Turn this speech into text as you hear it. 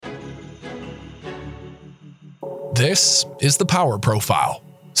This is The Power Profile,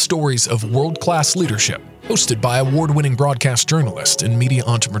 stories of world-class leadership, hosted by award-winning broadcast journalist and media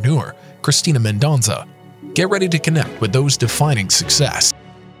entrepreneur, Christina Mendonza. Get ready to connect with those defining success.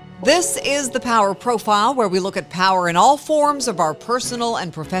 This is The Power Profile, where we look at power in all forms of our personal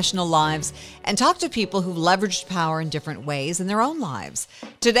and professional lives and talk to people who've leveraged power in different ways in their own lives.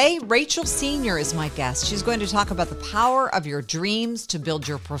 Today, Rachael Senior is my guest. She's going to talk about the power of your dreams to build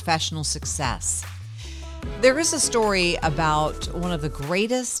your professional success. There is a story about one of the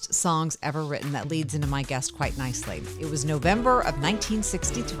greatest songs ever written that leads into my guest quite nicely. It was November of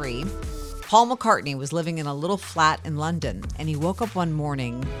 1963. Paul McCartney was living in a little flat in London, and he woke up one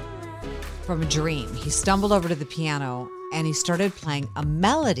morning from a dream. He stumbled over to the piano, and he started playing a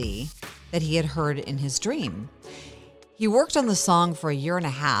melody that he had heard in his dream. He worked on the song for a year and a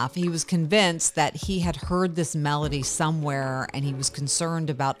half. He was convinced that he had heard this melody somewhere, and he was concerned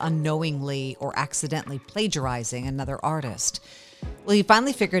about unknowingly or accidentally plagiarizing another artist. Well, he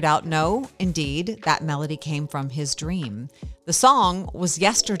finally figured out, no, indeed, that melody came from his dream. The song was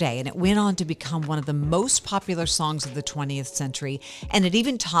Yesterday, and it went on to become one of the most popular songs of the 20th century, and it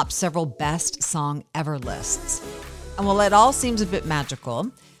even topped several best song ever lists. And while it all seems a bit magical,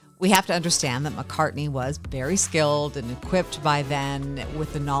 we have to understand that McCartney was very skilled and equipped by then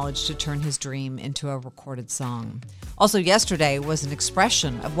with the knowledge to turn his dream into a recorded song. Also, Yesterday was an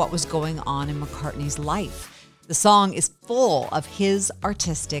expression of what was going on in McCartney's life. The song is full of his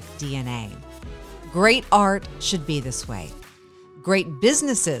artistic DNA. Great art should be this way. Great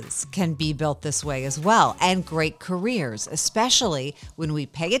businesses can be built this way as well, and great careers, especially when we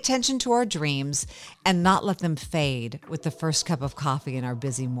pay attention to our dreams and not let them fade with the first cup of coffee in our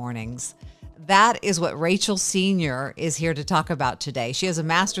busy mornings. That is what Rachael Senior is here to talk about today. She has a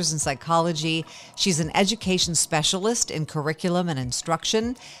master's in psychology. She's an education specialist in curriculum and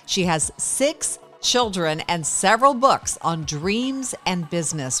instruction. She has 6 children and several books on dreams and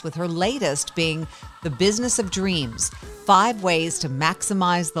business, with her latest being The Business of Dreams: 5 Ways to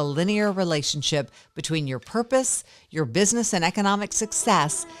Maximize the Linear Relationship Between Your Purpose, Your Business and Economic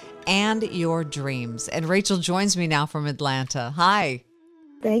Success, and Your Dreams. And Rachael joins me now from Atlanta. Hi.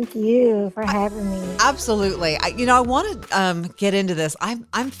 Thank you for having me. Absolutely. I want to get into this.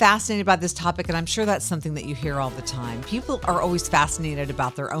 I'm fascinated by this topic, and I'm sure that's something that you hear all the time. People are always fascinated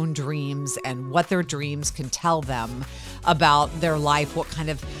about their own dreams and what their dreams can tell them about their life, what kind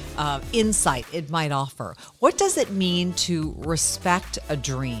of insight it might offer. What does it mean to respect a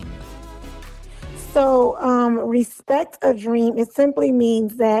dream? So respect a dream, it simply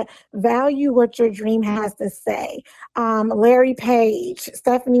means that value what your dream has to say. Larry Page,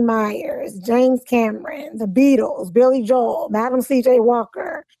 Stephanie Myers, James Cameron, the Beatles, Billy Joel, Madam C.J.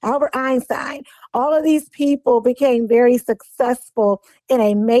 Walker, Albert Einstein, all of these people became very successful in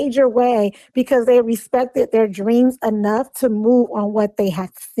a major way because they respected their dreams enough to move on what they had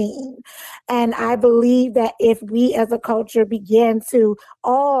seen. And I believe that if we as a culture begin to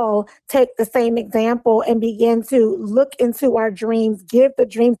all take the same example and begin to look into our dreams, give the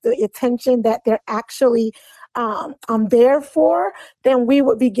dreams the attention that they're actually there for, then we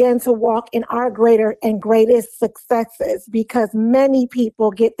would begin to walk in our greater and greatest successes, because many people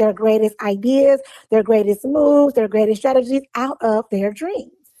get their greatest ideas, their greatest moves, their greatest strategies out of their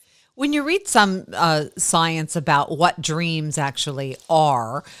dreams. When you read some science about what dreams actually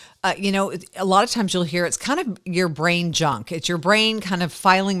are, a lot of times you'll hear it's kind of your brain junk. It's your brain kind of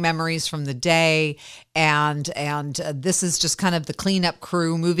filing memories from the day, and this is just kind of the cleanup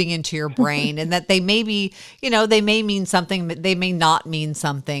crew moving into your brain, and that they may be, they may mean something, but they may not mean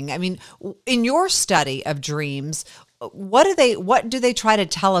something. I mean, in your study of dreams, what do they try to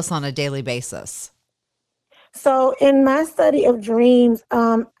tell us on a daily basis? So in my study of dreams,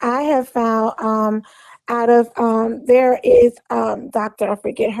 I have found there is doctor, I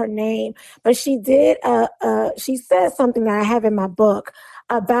forget her name, but she said something that I have in my book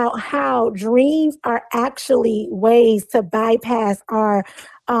about how dreams are actually ways to bypass our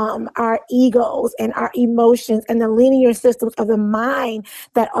egos and our emotions and the linear systems of the mind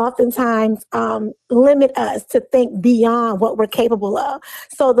that oftentimes limit us to think beyond what we're capable of.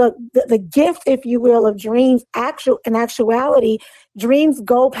 So the gift, if you will, of dreams, in actuality, dreams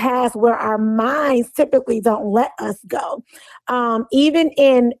go past where our minds typically don't let us go. Even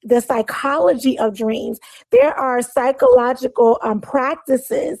in the psychology of dreams, there are psychological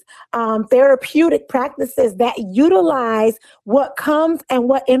practices, therapeutic practices that utilize what comes and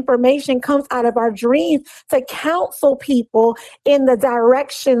what information comes out of our dreams to counsel people in the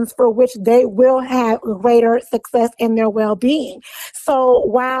directions for which they will have greater success in their well-being. So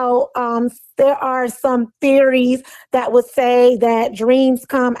while there are some theories that would say that dreams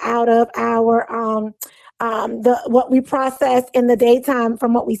come out of our what we process in the daytime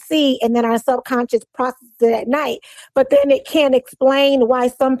from what we see, and then our subconscious processes it at night. But then it can't explain why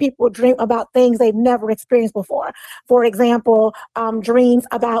some people dream about things they've never experienced before. For example, dreams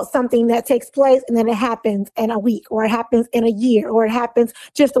about something that takes place and then it happens in a week, or it happens in a year, or it happens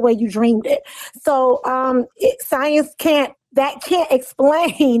just the way you dreamed it. So science can't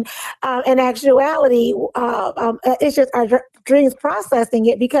explain in actuality. It's just our dreams processing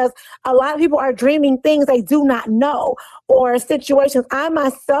it, because a lot of people are dreaming things they do not know, or situations. I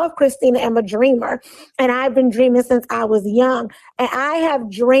myself, Christina, am a dreamer, and I've been dreaming since I was young. And I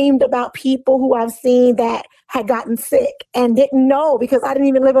have dreamed about people who I've seen that had gotten sick and didn't know, because I didn't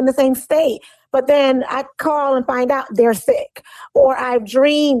even live in the same state. But then I call and find out they're sick. Or I've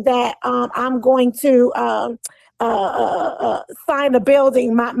dreamed that I'm going to sign a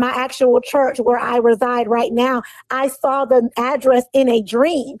building, my actual church where I reside right now. I saw the address in a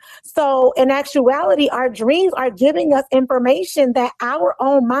dream. So in actuality, our dreams are giving us information that our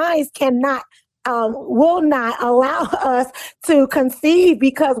own minds cannot will not allow us to conceive,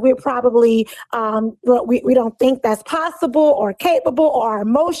 because we're probably we don't think that's possible or capable, or our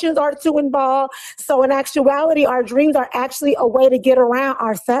emotions are too involved. So in actuality, our dreams are actually a way to get around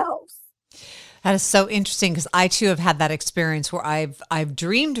ourselves. That is so interesting, because I too have had that experience where I've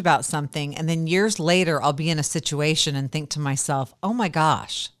dreamed about something, and then years later I'll be in a situation and think to myself, "Oh my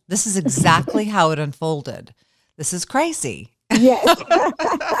gosh, this is exactly how it unfolded. This is crazy." Yes.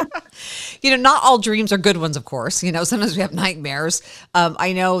 Not all dreams are good ones, of course. Sometimes we have nightmares.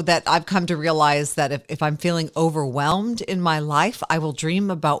 I know that I've come to realize that if I'm feeling overwhelmed in my life, I will dream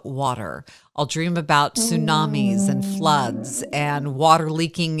about water. I'll dream about tsunamis and floods and water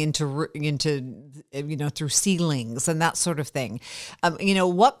leaking into through ceilings and that sort of thing.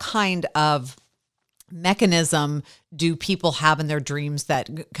 What kind of mechanism do people have in their dreams that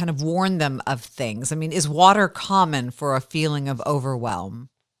kind of warn them of things? I mean, is water common for a feeling of overwhelm?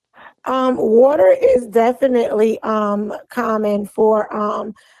 Water is definitely common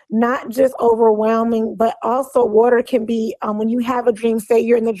for not just overwhelming, but also water can be when you have a dream, say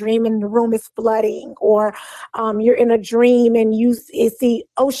you're in the dream and the room is flooding, or you're in a dream and you see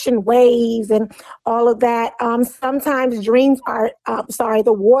ocean waves and all of that. Sometimes dreams are,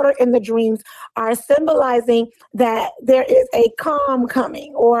 the water in the dreams are symbolizing that there is a calm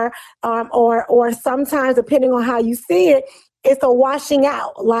coming, or sometimes, depending on how you see it, it's a washing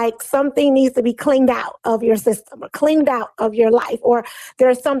out, like something needs to be cleaned out of your system or cleaned out of your life, or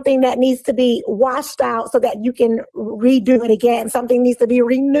there's something that needs to be washed out so that you can redo it again. Something needs to be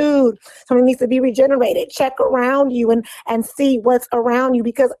renewed. Something needs to be regenerated. Check around you and see what's around you,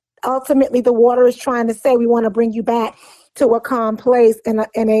 because ultimately the water is trying to say, we want to bring you back to a calm place and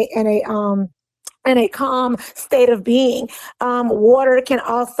a calm state of being. Water can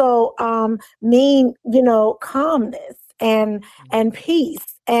also mean, calmness and peace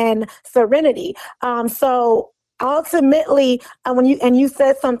and serenity. So ultimately, when you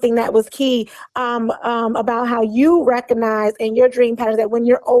said something that was key about how you recognize in your dream patterns that when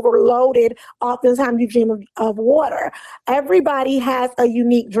you're overloaded, oftentimes you dream of water. Everybody has a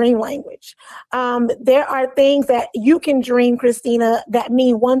unique dream language. There are things that you can dream, Christina, that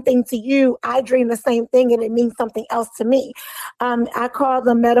mean one thing to you. I dream the same thing and it means something else to me. I call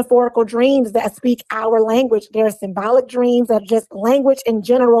them metaphorical dreams that speak our language. There are symbolic dreams that are just language in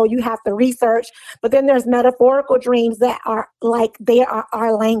general you have to research, but then there's metaphorical dreams that are like they are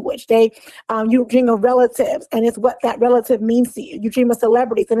our language. You dream of relatives and it's what that relative means to you. You dream of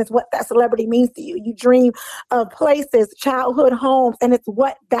celebrities and it's what that celebrity means to you. You dream of places, childhood homes, and it's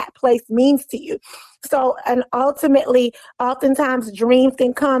what that place means to you. So, and ultimately, oftentimes dreams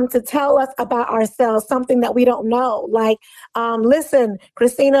can come to tell us about ourselves, something that we don't know. Like, listen,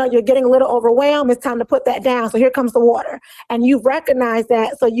 Christina, you're getting a little overwhelmed. It's time to put that down. So here comes the water. And you've recognized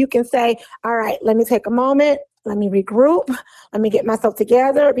that. So you can say, all right, let me take a moment. Let me regroup. Let me get myself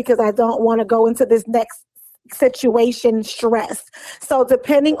together, because I don't want to go into this next situation stress. So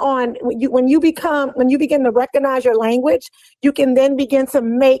depending on when you begin to recognize your language, you can then begin to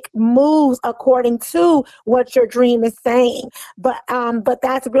make moves according to what your dream is saying. But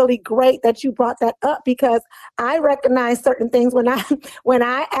that's really great that you brought that up, because I recognize certain things when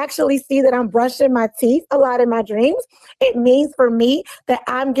I actually see that I'm brushing my teeth a lot in my dreams. It means for me that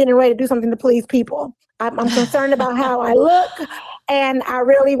I'm getting ready to do something to please people. I'm concerned about how I look, and I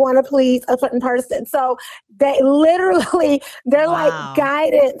really want to please a certain person. So they're Wow. like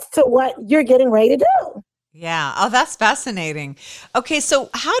guidance to what you're getting ready to do. Yeah. Oh, that's fascinating. Okay. So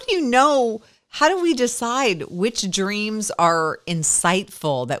how do we decide which dreams are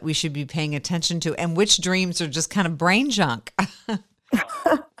insightful that we should be paying attention to, and which dreams are just kind of brain junk?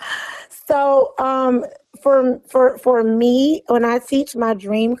 So for me, when I teach my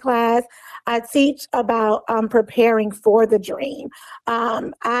dream class, I teach about preparing for the dream.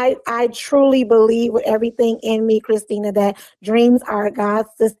 I truly believe with everything in me, Christina, that dreams are God's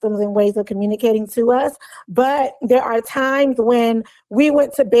systems and ways of communicating to us. But there are times when we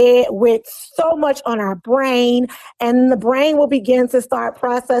went to bed with so much on our brain, and the brain will begin to start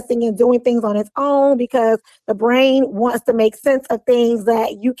processing and doing things on its own because the brain wants to make sense of things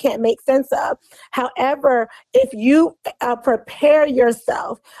that you can't make sense of. However, if you prepare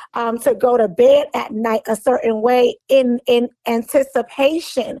yourself to go to bed at night a certain way in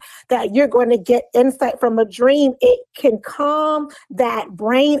anticipation that you're going to get insight from a dream, it can calm that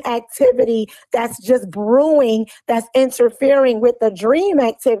brain activity that's just brewing, that's interfering with the dream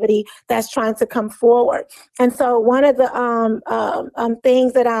activity that's trying to come forward. And so one of the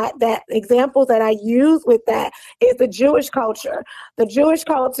things that examples that I use with that is the Jewish culture. The Jewish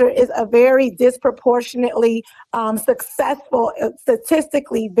culture is a very disproportionately successful,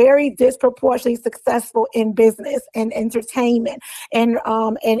 statistically very disproportionately successful in business and entertainment and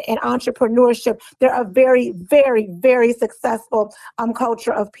entrepreneurship. They're a very, very, very successful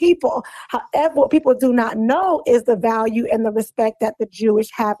culture of people. However, what people do not know is the value and the respect that the Jewish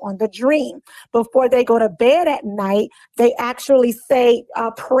have on the dream. Before they go to bed at night, they actually say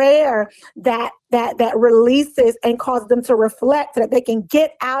a prayer that releases and causes them to reflect, so that they can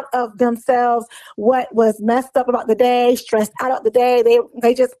get out of themselves what was messed up about the day, stressed out about the day.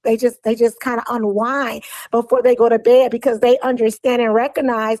 They just kind of unwind before they go to bed, because they understand and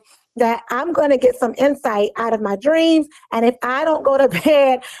recognize that I'm going to get some insight out of my dreams. And if I don't go to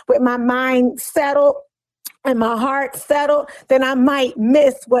bed with my mind settled and my heart settled, then I might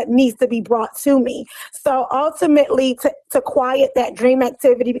miss what needs to be brought to me. So ultimately, to quiet that dream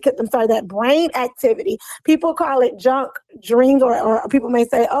activity, that brain activity, people call it junk dreams, or people may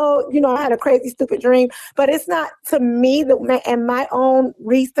say, oh, I had a crazy, stupid dream. But it's not, to me, in my own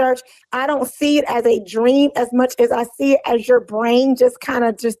research, I don't see it as a dream as much as I see it as your brain just kind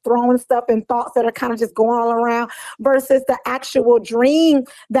of just throwing stuff and thoughts that are kind of just going all around, versus the actual dream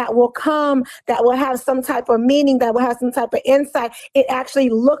that will come, that will have some type of meaning, that will have some type of insight. It actually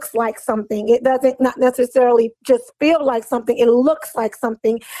looks like something. It doesn't not necessarily just feel like something. It looks like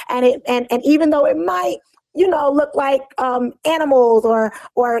something. And even though it might, look like animals or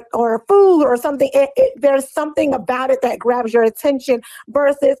food or something, there's something about it that grabs your attention,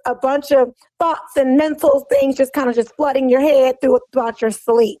 versus a bunch of thoughts and mental things just kind of just flooding your head throughout your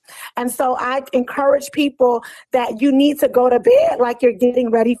sleep. And so I encourage people that you need to go to bed like you're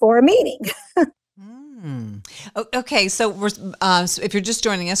getting ready for a meeting. Okay, so if you're just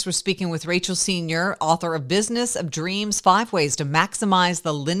joining us, we're speaking with Rachael Senior, author of Business of Dreams, 5 Ways to Maximize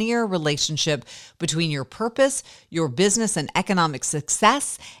the Linear Relationship Between Your Purpose, Your Business and Economic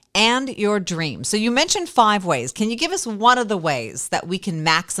Success, and Your Dreams. So you mentioned 5 ways. Can you give us one of the ways that we can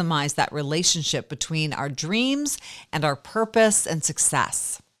maximize that relationship between our dreams and our purpose and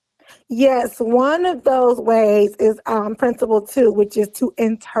success? Yes, one of those ways is principle 2, which is to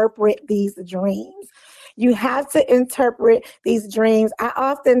interpret these dreams. You have to interpret these dreams. I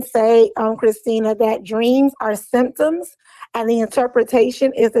often say, Christina, that dreams are symptoms, and the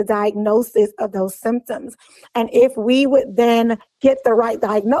interpretation is the diagnosis of those symptoms. And if we would then get the right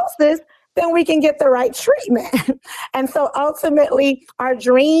diagnosis, then we can get the right treatment. And so ultimately, our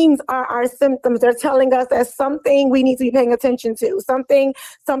dreams are our symptoms. They're telling us there's something we need to be paying attention to. Something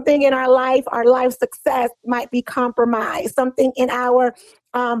in our life success might be compromised. Something in our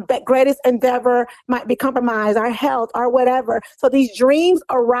that greatest endeavor might be compromised, our health, or whatever. So these dreams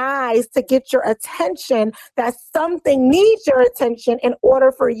arise to get your attention, that something needs your attention in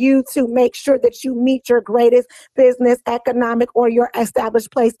order for you to make sure that you meet your greatest business, economic, or your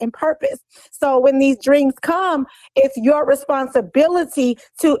established place and purpose. So when these dreams come, it's your responsibility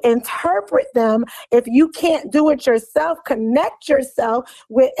to interpret them. If you can't do it yourself, connect yourself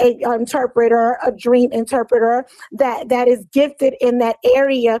with an interpreter, a dream interpreter that is gifted in that area,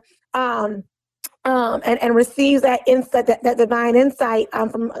 and receives that insight, that divine insight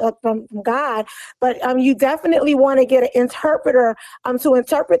from God. But you definitely want to get an interpreter to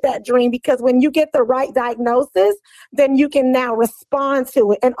interpret that dream, because when you get the right diagnosis, then you can now respond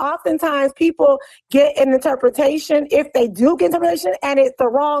to it. And oftentimes people get an interpretation, if they do get interpretation, and it's the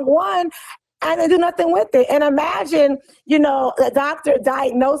wrong one, and they do nothing with it. And imagine, the doctor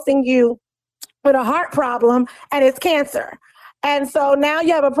diagnosing you with a heart problem and it's cancer. And so now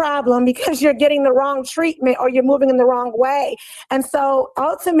you have a problem because you're getting the wrong treatment or you're moving in the wrong way. And so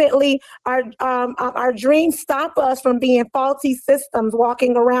ultimately, our dreams stop us from being faulty systems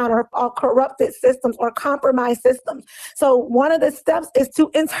walking around, or corrupted systems or compromised systems. So one of the steps is to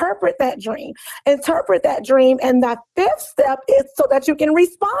interpret that dream. Interpret that dream. And the fifth step is so that you can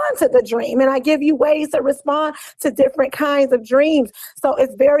respond to the dream. And I give you ways to respond to different kinds of dreams. So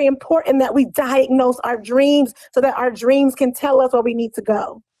it's very important that we diagnose our dreams so that our dreams can tell us where we need to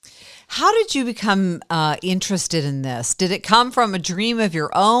go. How did you become interested in this? Did it come from a dream of your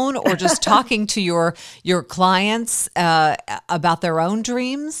own, or just talking to your clients about their own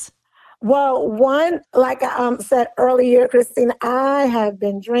dreams? Well, one, like I said earlier, Christina, I have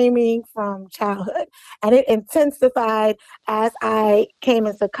been dreaming from childhood, and it intensified as I came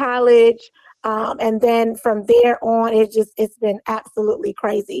into college. And then from there on, it's been absolutely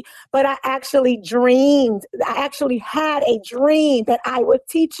crazy. But I actually had a dream that I was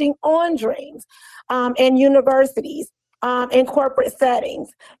teaching on dreams in universities. In corporate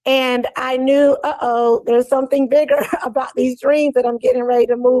settings. And I knew, there's something bigger about these dreams that I'm getting ready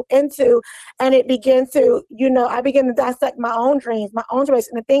to move into. And it began to, I began to dissect my own dreams, and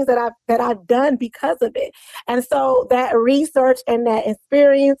the things that I've done because of it. And so that research and that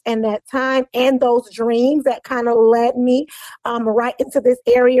experience and that time and those dreams that kind of led me right into this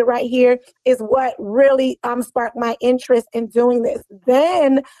area right here is what really sparked my interest in doing this.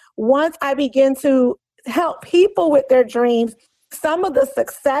 Then once I began to help people with their dreams, some of the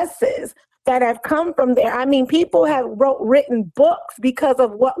successes that have come from there. I mean, people have written books because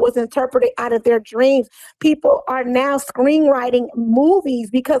of what was interpreted out of their dreams. People are now screenwriting movies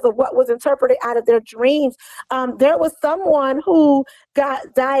because of what was interpreted out of their dreams. There was someone who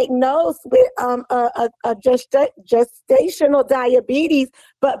got diagnosed with a gestational diabetes,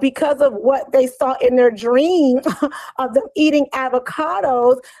 but because of what they saw in their dream of them eating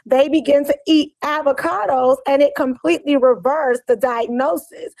avocados, they began to eat avocados, and it completely reversed the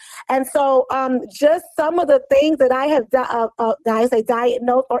diagnosis. And so just some of the things that I have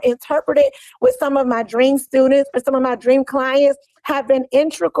diagnosed or interpreted with some of my dream students or some of my dream clients have been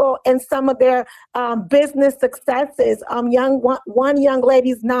integral in some of their business successes. One young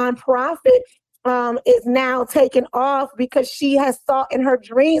lady's nonprofit is now taken off because she has saw in her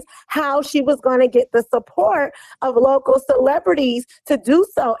dreams how she was going to get the support of local celebrities to do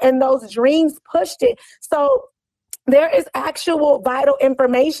so. And those dreams pushed it. So there is actual vital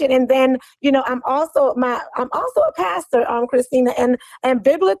information. And then, I'm also a pastor, Christina, and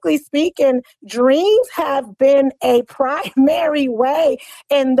biblically speaking, dreams have been a primary way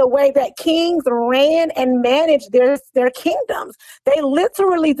in the way that kings ran and managed their kingdoms. They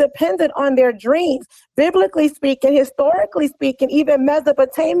literally depended on their dreams. Biblically speaking, historically speaking, even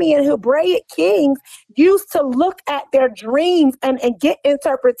Mesopotamian Hebraic kings used to look at their dreams and get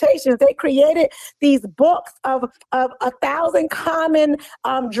interpretations. They created these books of 1,000 common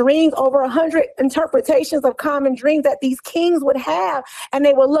dreams, over 100 interpretations of common dreams that these kings would have, and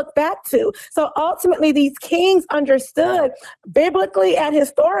they would look back to. So ultimately, these kings understood biblically and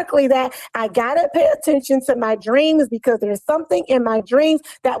historically that I gotta pay attention to my dreams because there's something in my dreams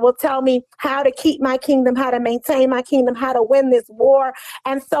that will tell me how to keep my kingdom, how to maintain my kingdom, how to win this war.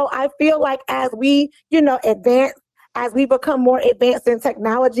 And so I feel like as we, advance, as we become more advanced in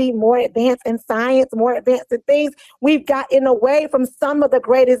technology, more advanced in science, more advanced in things, we've gotten away from some of the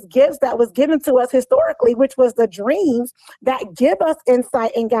greatest gifts that was given to us historically, which was the dreams that give us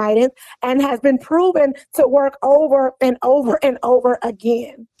insight and guidance and has been proven to work over and over and over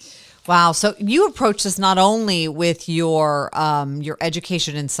again. Wow. So you approach this not only with your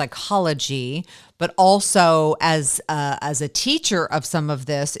education in psychology, but also as a teacher of some of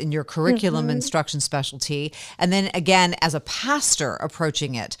this in your curriculum instruction specialty, and then again as a pastor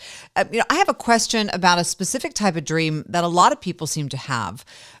approaching it. I have a question about a specific type of dream that a lot of people seem to have.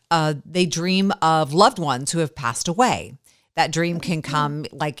 They dream of loved ones who have passed away. That dream can come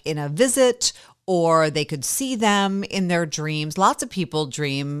like in a visit, or they could see them in their dreams. Lots of people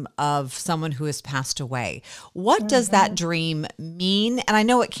dream of someone who has passed away. What does that dream mean? And I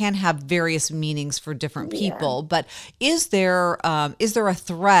know it can have various meanings for different people, but is there a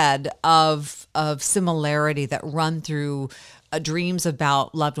thread of similarity that run through dreams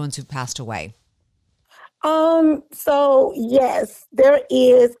about loved ones who've passed away? So yes, there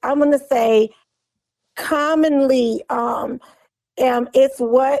is. I'm going to say commonly, it's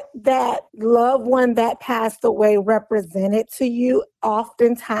what that loved one that passed away represented to you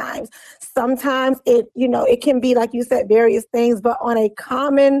oftentimes. Sometimes it can be, like you said, various things, but on a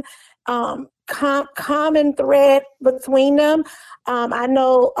common common thread between them. I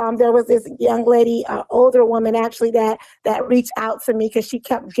know there was this young lady, older woman actually, that reached out to me because she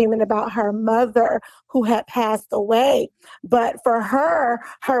kept dreaming about her mother who had passed away. But for her,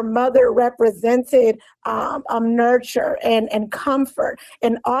 her mother represented nurture and comfort.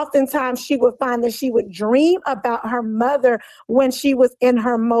 And oftentimes she would find that she would dream about her mother when she was in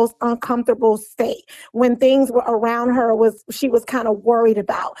her most uncomfortable state, when things were around her she was kind of worried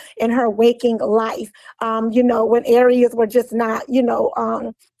about in her waking life, when areas were just not,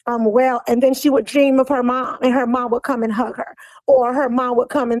 well, and then she would dream of her mom, and her mom would come and hug her, or her mom would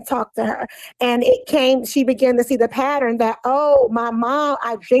come and talk to her. And she began to see the pattern that, oh, my mom,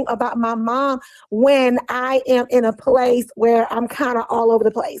 I dream about my mom when I am in a place where I'm kind of all over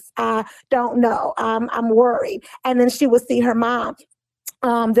the place. I don't know. I'm worried. And then she would see her mom.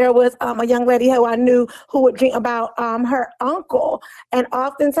 There was a young lady who I knew who would dream about her uncle. And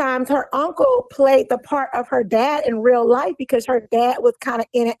oftentimes her uncle played the part of her dad in real life because her dad was kind of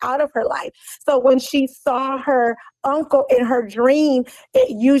in and out of her life. So when she saw her uncle in her dream,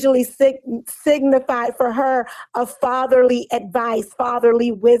 it usually signified for her a fatherly advice,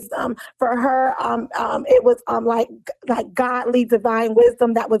 fatherly wisdom. For her, it was like godly, divine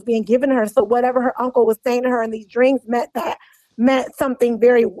wisdom that was being given her. So whatever her uncle was saying to her in these dreams meant something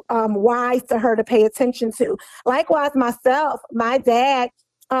very wise to her to pay attention to. Likewise, myself, my dad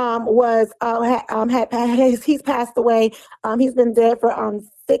he's passed away. He's been dead for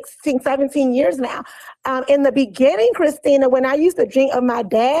 16, 17 years now. In the beginning, Christina, when I used to dream of my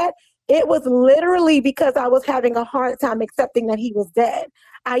dad, it was literally because I was having a hard time accepting that he was dead.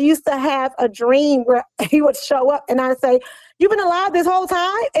 I used to have a dream where he would show up and I'd say, "You've been alive this whole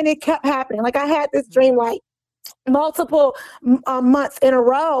time?" And it kept happening. Like I had this dream like multiple months in a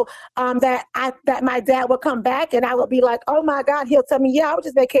row that my dad would come back and I would be like, "Oh my God," he'll tell me, "Yeah, I was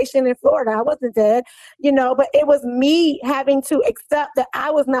just vacationing in Florida. I wasn't dead," but it was me having to accept that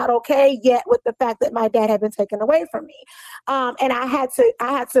I was not okay yet with the fact that my dad had been taken away from me. And I had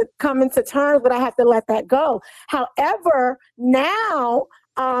to come into terms, but I had to let that go. However, now,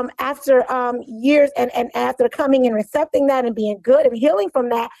 after years and after coming and accepting that and being good and healing from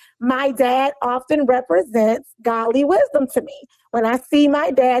that, my dad often represents godly wisdom to me. When I see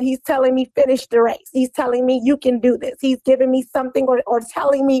my dad, he's telling me finish the race. He's telling me you can do this. He's giving me something or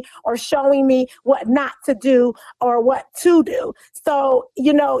telling me or showing me what not to do or what to do. So,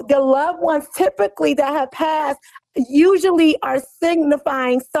 the loved ones typically that have passed usually are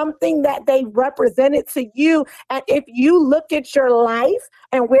signifying something that they represented to you. And if you look at your life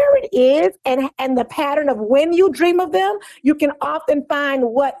and where it is and the pattern of when you dream of them, you can often find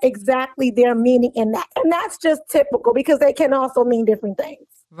what exactly they're meaning in that. And that's just typical because they can also mean different things.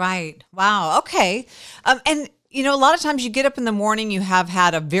 Right. Wow. Okay. And a lot of times you get up in the morning, you have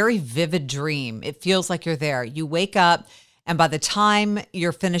had a very vivid dream. It feels like you're there. You wake up, and by the time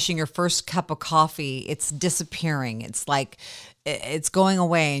you're finishing your first cup of coffee, it's disappearing. It's like it's going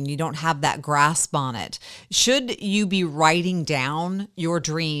away and you don't have that grasp on it. Should you be writing down your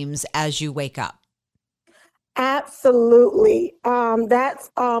dreams as you wake up? Absolutely.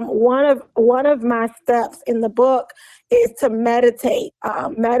 That's one of my steps in the book is to meditate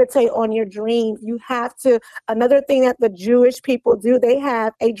on your dreams. You have to, another thing that the Jewish people do, they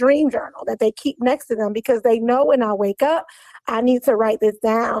have a dream journal that they keep next to them because they know when I wake up, I need to write this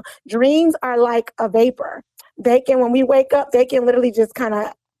down. Dreams are like a vapor. When we wake up, they can literally just kind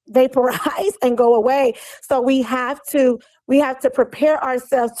of vaporize and go away. So we have to prepare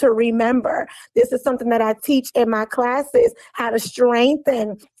ourselves to remember. This is something that I teach in my classes, how to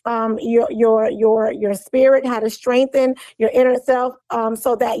strengthen your spirit, how to strengthen your inner self,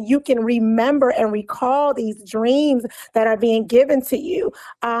 so that you can remember and recall these dreams that are being given to you.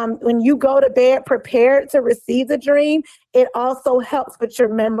 When you go to bed prepared to receive the dream, it also helps with your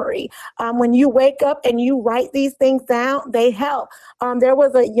memory. When you wake up and you write these things down, they help. There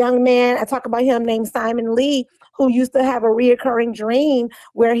was a young man, I talk about him, named Simon Lee, who used to have a reoccurring dream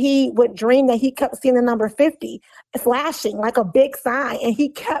where he would dream that he kept seeing the number 50 flashing like a big sign. And he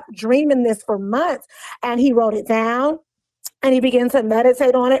kept dreaming this for months, and he wrote it down. And he began to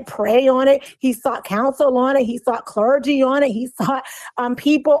meditate on it, pray on it. He sought counsel on it. He sought clergy on it. He sought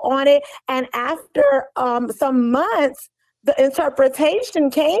people on it. And after some months, the interpretation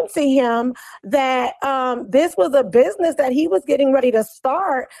came to him that this was a business that he was getting ready to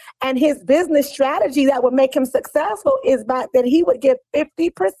start, and his business strategy that would make him successful is that he would give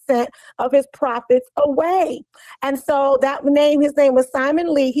 50% of his profits away. And so his name was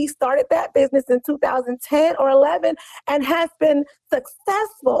Simon Lee. He started that business in 2010 or 11 and has been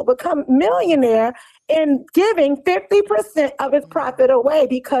successful, become millionaire in giving 50% of his profit away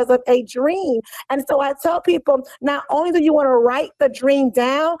because of a dream. And so I tell people, not only do you want to write the dream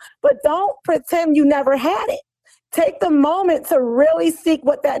down, but don't pretend you never had it. Take the moment to really seek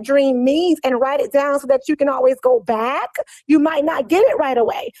what that dream means and write it down so that you can always go back. You might not get it right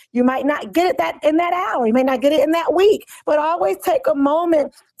away. You might not get it in that hour. You may not get it in that week, but always take a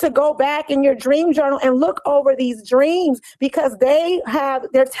moment to go back in your dream journal and look over these dreams, because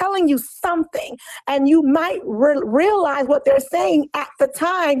they're telling you something, and you might realize what they're saying at the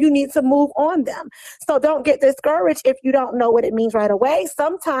time you need to move on them. So don't get discouraged if you don't know what it means right away.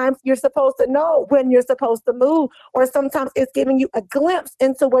 Sometimes you're supposed to know when you're supposed to move, or sometimes it's giving you a glimpse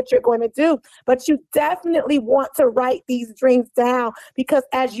into what you're going to do. But you definitely want to write these dreams down, because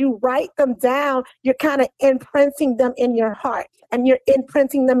as you write them down, you're kind of imprinting them in your heart and you're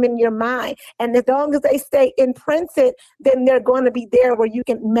imprinting them in your mind. And as long as they stay imprinted, then they're going to be there where you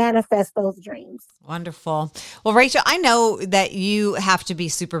can manifest those dreams. Wonderful. Well, Rachael, I know that you have to be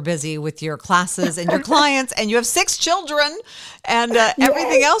super busy with your classes and your clients, and you have 6 children and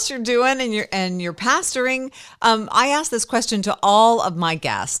everything else you're doing, and you're pastoring. I ask this question to all of my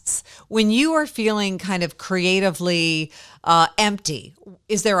guests. When you are feeling kind of creatively empty,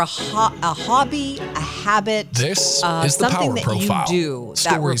 is there a hobby, a habit, this is the something Power that Profile. you do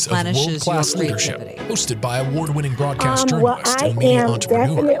Stories that replenishes of world-class your leadership, creativity? hosted by award-winning broadcast journalist and I media am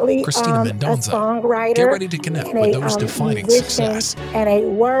entrepreneur definitely Christina a Mendoza. songwriter. Get ready to connect and with those defining musician success. and a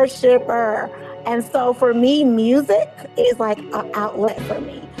worshiper. And so for me, music is like an outlet for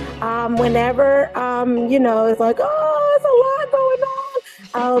me. Whenever, it's like, oh, it's a lot going on.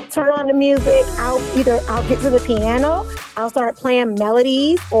 I'll turn on the music. I'll get to the piano. I'll start playing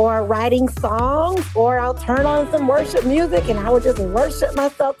melodies or writing songs, or I'll turn on some worship music and I will just worship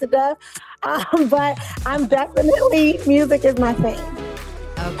myself to death. But music is my thing.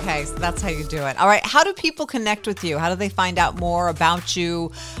 Okay, so that's how you do it. All right, how do people connect with you? How do they find out more about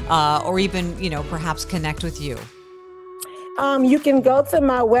you, or even, perhaps connect with you? You can go to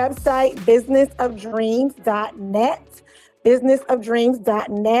my website, businessofdreams.net.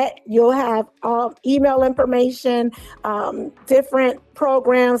 businessofdreams.net. You'll have email information, different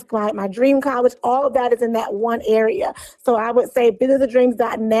programs like my Dream College. All of that is in that one area. So I would say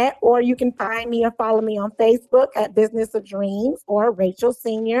businessofdreams.net, or you can find me or follow me on Facebook at Business of Dreams or Rachael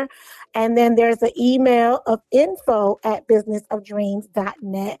Senior. And then there's an email of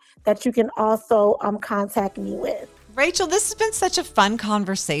info@businessofdreams.net that you can also contact me with. Rachael, this has been such a fun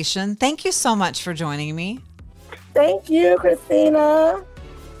conversation. Thank you so much for joining me. Thank you, Christina.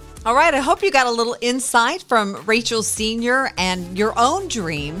 All right, I hope you got a little insight from Rachael Senior and your own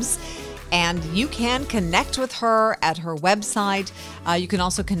dreams. And you can connect with her at her website. You can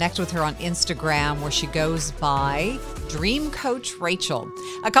also connect with her on Instagram, where she goes by DreamCoach Rachael.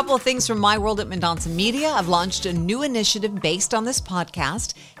 A couple of things from my world at Mendoza Media. I've launched a new initiative based on this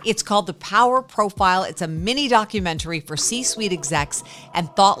podcast. It's called The Power Profile. It's a mini documentary for C-suite execs and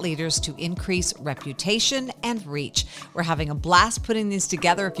thought leaders to increase reputation and reach. We're having a blast putting these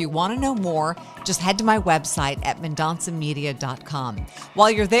together. If you want to know more, just head to my website at mendonzamedia.com.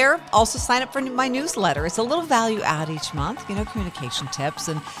 While you're there, also sign up for my newsletter. It's a little value add each month, communication tips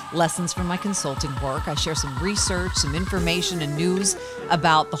and lessons from my consulting work. I share some research, some information and news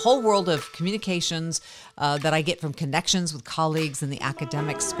about the whole world of communications that I get from connections with colleagues in the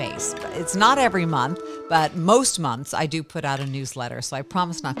academic space. It's not every month, but most months I do put out a newsletter, so I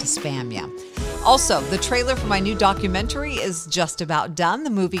promise not to spam you. Also, the trailer for my new documentary is just about done.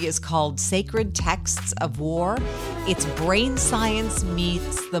 The movie is called Sacred Texts of War. It's brain science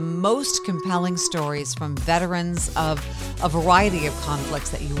meets the most compelling stories from veterans of a variety of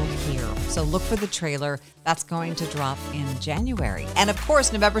conflicts that you will hear. So look for the trailer. That's going to drop in January. And of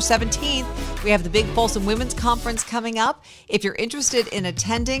course, November 17th, we have the big Folsom Women's Conference coming up. If you're interested in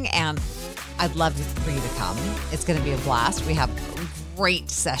attending, and I'd love for you to come, it's going to be a blast. We have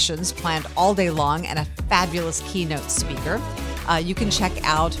great sessions planned all day long and a fabulous keynote speaker. You can check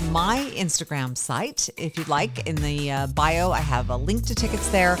out my Instagram site if you'd like. In the bio, I have a link to tickets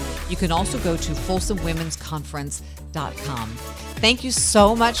there. You can also go to FolsomWomen'sConference.com. Thank you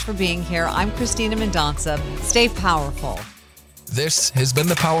so much for being here. I'm Christina Mendoza. Stay powerful. This has been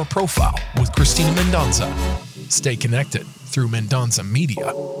The Power Profile with Christina Mendoza. Stay connected through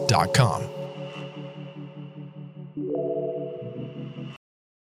MendonzaMedia.com.